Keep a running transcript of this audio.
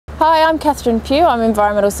Hi, I'm Catherine Pugh. I'm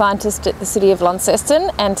environmental scientist at the City of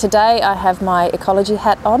Launceston, and today I have my ecology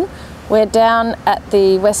hat on. We're down at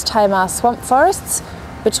the West Tamar swamp forests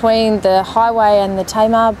between the highway and the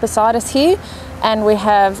Tamar beside us here, and we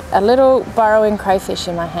have a little burrowing crayfish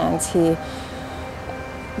in my hands here.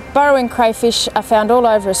 Burrowing crayfish are found all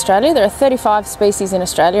over Australia. There are 35 species in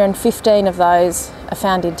Australia and 15 of those are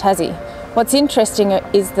found in Tassie. What's interesting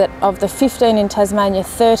is that of the 15 in Tasmania,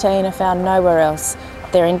 13 are found nowhere else.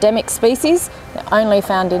 They're endemic species, they're only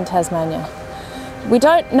found in Tasmania. We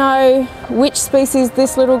don't know which species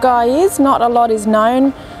this little guy is. Not a lot is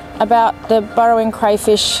known about the burrowing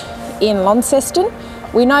crayfish in Launceston.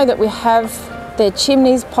 We know that we have their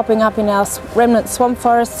chimneys popping up in our remnant swamp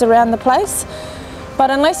forests around the place,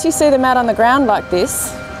 but unless you see them out on the ground like this,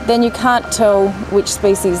 then you can't tell which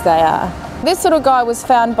species they are. This little guy was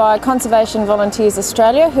found by Conservation Volunteers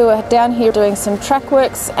Australia, who are down here doing some track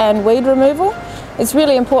works and weed removal. It's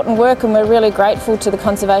really important work, and we're really grateful to the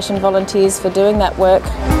conservation volunteers for doing that work.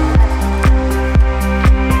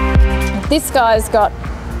 This guy's got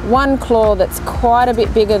one claw that's quite a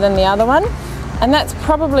bit bigger than the other one, and that's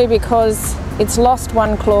probably because it's lost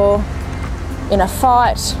one claw in a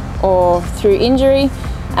fight or through injury,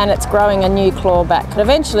 and it's growing a new claw back. But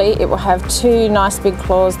eventually it will have two nice big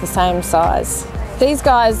claws the same size. These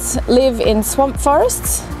guys live in swamp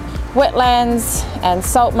forests. Wetlands and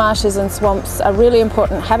salt marshes and swamps are really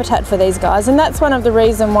important habitat for these guys, and that's one of the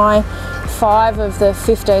reasons why 5 of the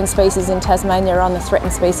 15 species in Tasmania are on the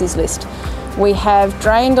threatened species list. We have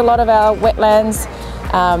drained a lot of our wetlands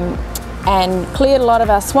and cleared a lot of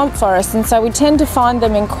our swamp forests, and so we tend to find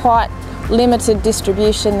them in quite limited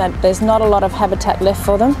distribution, that there's not a lot of habitat left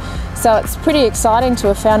for them. So it's pretty exciting to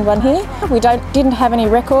have found one here. We didn't have any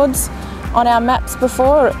records on our maps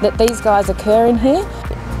before that these guys occur in here.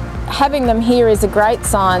 Having them here is a great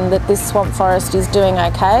sign that this swamp forest is doing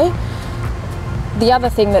okay. The other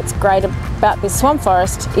thing that's great about this swamp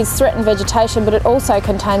forest is threatened vegetation, but it also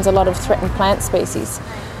contains a lot of threatened plant species.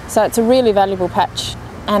 So it's a really valuable patch,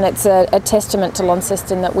 and it's a testament to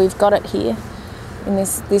Launceston that we've got it here in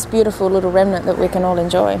this beautiful little remnant that we can all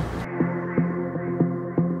enjoy.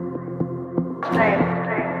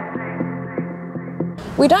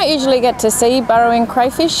 We don't usually get to see burrowing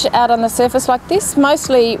crayfish out on the surface like this.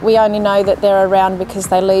 Mostly we only know that they're around because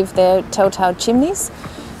they leave their telltale chimneys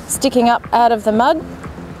sticking up out of the mud.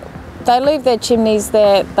 They leave their chimneys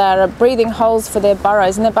there. They're breathing holes for their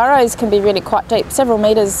burrows, and their burrows can be really quite deep, several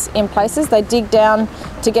metres in places. They dig down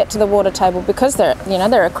to get to the water table because they're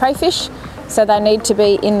a crayfish, so they need to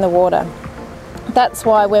be in the water. That's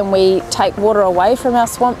why when we take water away from our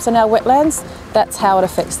swamps and our wetlands, that's how it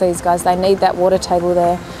affects these guys. They need that water table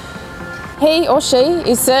there. He or she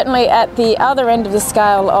is certainly at the other end of the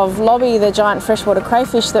scale of Lobby, the giant freshwater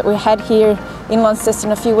crayfish that we had here in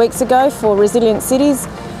Launceston a few weeks ago for Resilient Cities,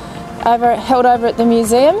 held over at the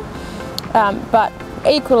museum, but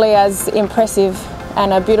equally as impressive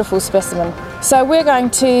and a beautiful specimen. So we're going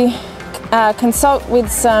to consult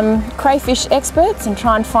with some crayfish experts and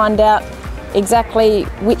try and find out exactly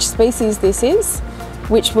which species this is,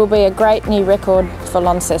 which will be a great new record for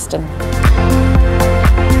Launceston.